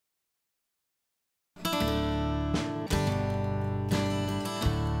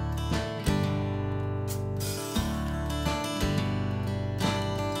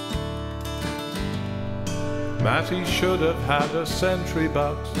Mattie should have had a sentry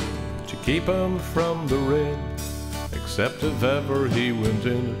box to keep him from the rain, except if ever he went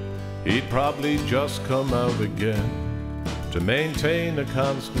in it, he'd probably just come out again to maintain a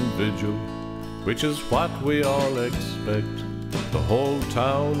constant vigil, which is what we all expect. The whole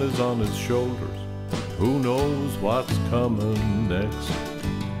town is on his shoulders. Who knows what's coming next?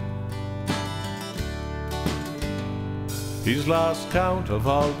 He's lost count of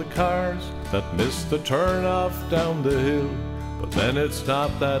all the cars that miss the turn-off down the hill, but then it's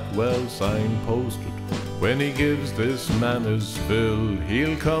not that well signposted. When he gives this man his fill,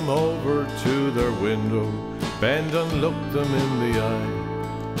 he'll come over to their window, bend and look them in the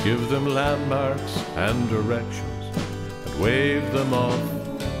eye, give them landmarks and directions, and wave them off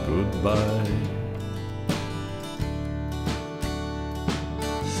goodbye.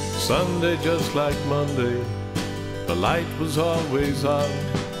 Sunday, just like Monday, the light was always on,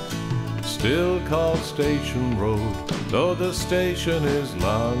 still called Station Road, though the station is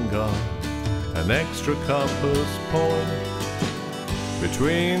long gone. An extra compass point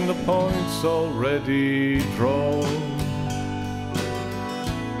between the points already drawn.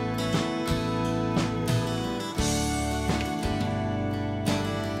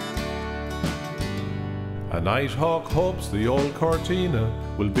 A nighthawk hopes the old Cortina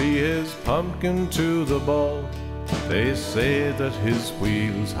will be his pumpkin to the ball. They say that his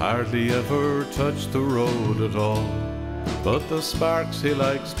wheels hardly ever touch the road at all, but the sparks he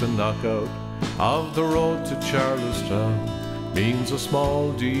likes to knock out of the road to Charlestown means a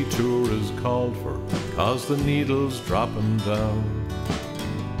small detour is called for, 'cause the needle's dropping down.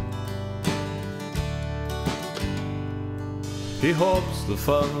 He hopes the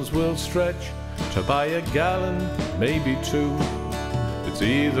funds will stretch to buy a gallon, maybe two. It's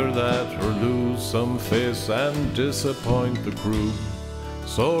either that or lose some face and disappoint the crew.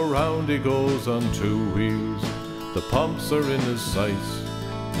 So round he goes on two wheels, the pumps are in his sights.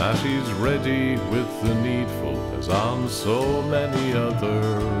 Mattie's ready with the needful, as on so many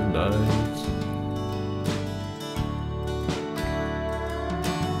other nights.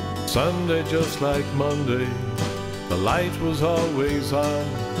 Sunday, just like Monday, the light was always on,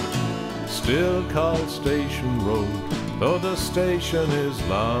 still called Station Road, though the station is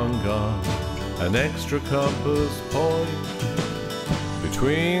long gone. An extra compass point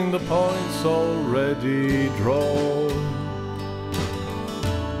between the points already drawn.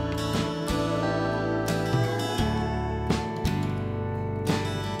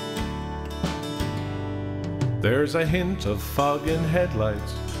 There's a hint of fog in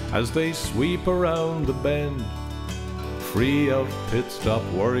headlights as they sweep around the bend. Free of pit stop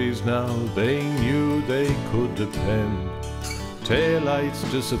worries now, they knew they could depend. Taillights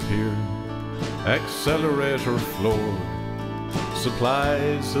disappear, accelerator floored,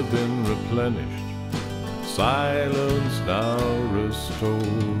 supplies have been replenished, silence now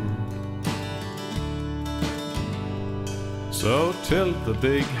restored. So tilt the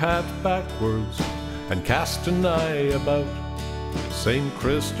big hat backwards and cast an eye about. St.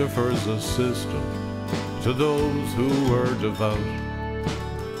 Christopher's assistant to those who were devout.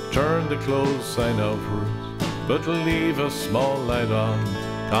 Turn the close sign outwards, but leave a small light on,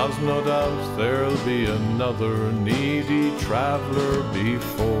 'cause no doubt there'll be another needy traveller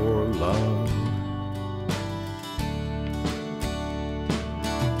before long.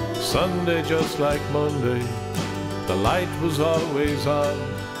 Sunday, just like Monday, the light was always on,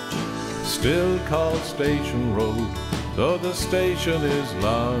 still called Station Road, though the station is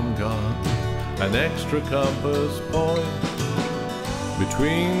long gone. An extra compass point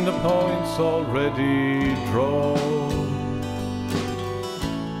between the points already drawn.